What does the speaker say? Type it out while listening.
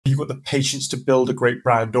got the patience to build a great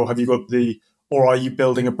brand, or or are you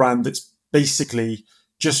building a brand that's basically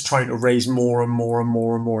just trying to raise more and more and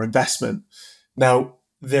more and more investment? Now,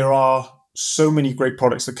 there are so many great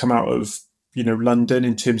products that come out of, London,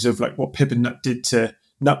 in terms of like what Pip and Nut did to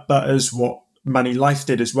nut butters, what Money Life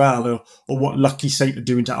did as well, or what Lucky Saint are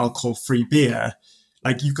doing to alcohol-free beer.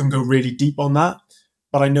 Like, you can go really deep on that.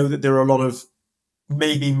 But I know that there are a lot of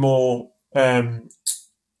maybe more,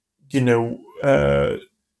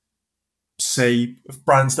 say,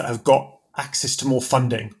 brands that have got access to more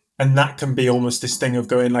funding. And that can be almost this thing of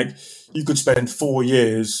going, like, you could spend 4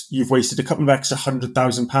 years, you've wasted a couple of extra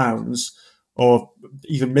 £100,000 or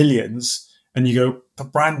even millions, and you go, the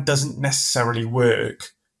brand doesn't necessarily work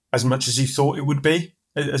as much as you thought it would be,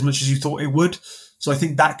 as much as you thought it would. So I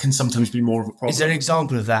think that can sometimes be more of a problem. Is there an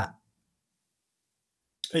example of that?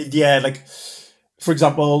 Yeah, like, for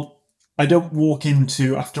example, I don't walk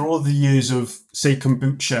into, after all the years of, say,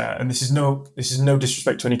 kombucha, and this is no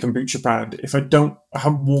disrespect to any kombucha brand, if I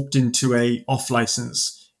haven't walked into a off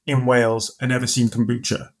license in Wales and ever seen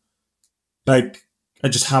kombucha. Like, I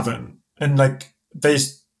just haven't. And like,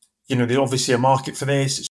 there's obviously a market for this.